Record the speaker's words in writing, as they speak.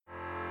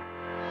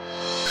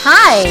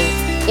Hi!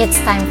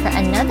 It's time for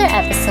another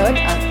episode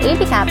of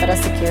AB Capital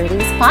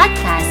Securities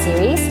podcast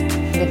series,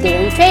 The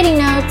Daily Trading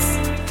Notes.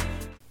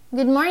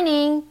 Good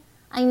morning!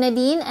 I'm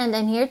Nadine and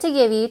I'm here to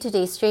give you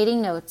today's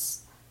trading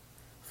notes.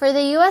 For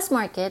the U.S.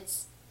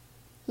 markets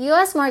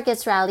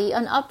rally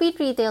on upbeat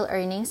retail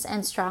earnings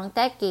and strong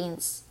tech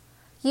gains.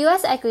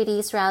 U.S.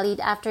 equities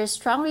rallied after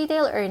strong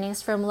retail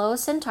earnings from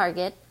Lowe's and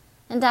Target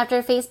and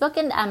after Facebook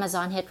and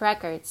Amazon hit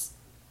records.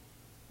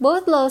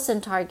 Both Lowe's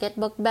and Target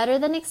booked better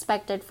than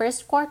expected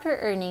first quarter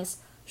earnings,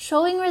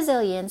 showing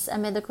resilience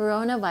amid the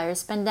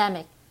coronavirus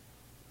pandemic.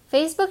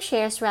 Facebook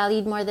shares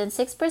rallied more than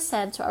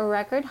 6% to a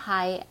record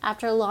high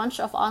after launch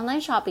of online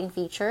shopping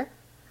feature,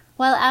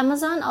 while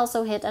Amazon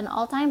also hit an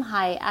all-time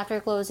high after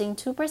closing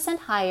 2%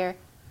 higher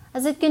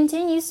as it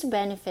continues to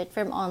benefit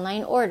from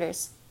online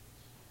orders.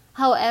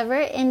 However,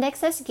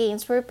 indexes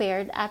gains were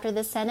pared after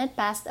the Senate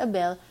passed a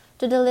bill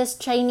to delist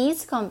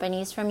Chinese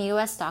companies from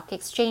U.S. stock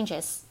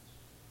exchanges.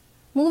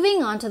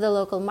 Moving on to the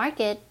local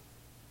market,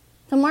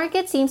 the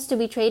market seems to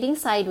be trading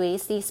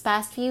sideways these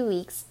past few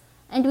weeks,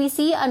 and we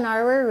see a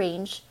narrower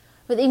range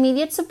with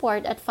immediate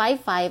support at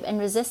 5.5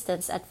 and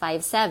resistance at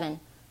 5.7.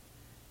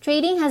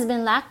 Trading has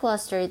been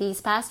lackluster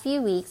these past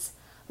few weeks,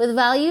 with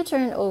value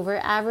turnover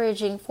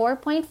averaging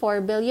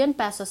 4.4 billion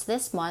pesos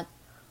this month,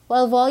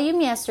 while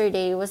volume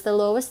yesterday was the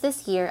lowest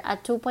this year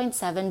at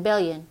 2.7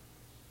 billion.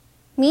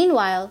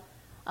 Meanwhile,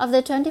 of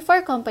the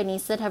 24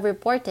 companies that have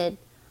reported,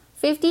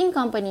 15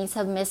 companies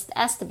have missed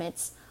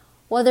estimates,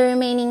 while the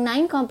remaining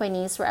 9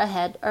 companies were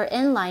ahead or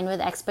in line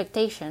with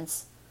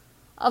expectations.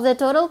 Of the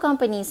total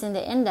companies in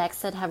the index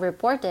that have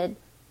reported,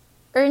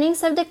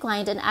 earnings have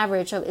declined an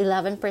average of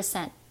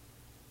 11%.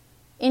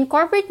 In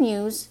corporate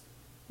news,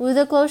 with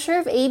the closure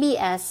of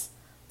ABS,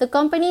 the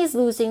company is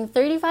losing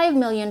 35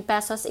 million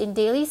pesos in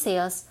daily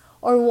sales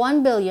or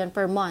 1 billion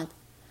per month.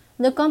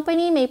 The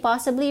company may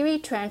possibly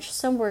retrench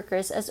some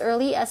workers as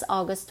early as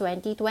August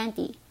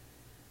 2020.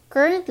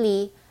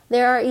 Currently,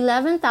 there are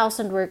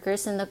 11,000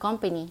 workers in the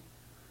company.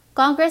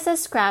 Congress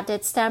has scrapped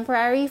its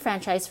temporary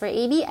franchise for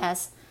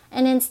ABS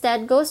and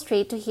instead goes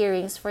straight to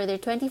hearings for their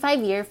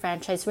 25-year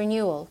franchise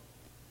renewal.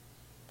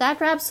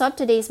 That wraps up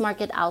today's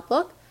market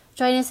outlook.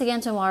 Join us again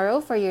tomorrow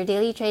for your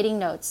daily trading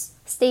notes.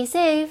 Stay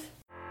safe!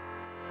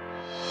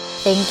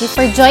 Thank you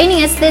for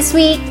joining us this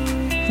week.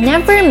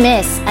 Never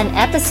miss an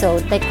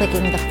episode by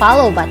clicking the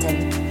follow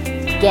button.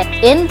 Get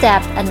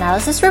in-depth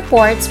analysis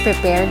reports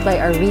prepared by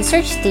our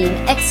research team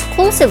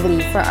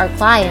exclusively for our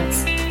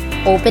clients.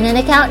 Open an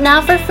account now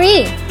for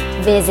free.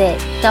 Visit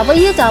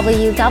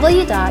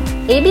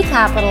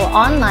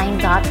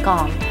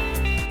www.abcapitalonline.com.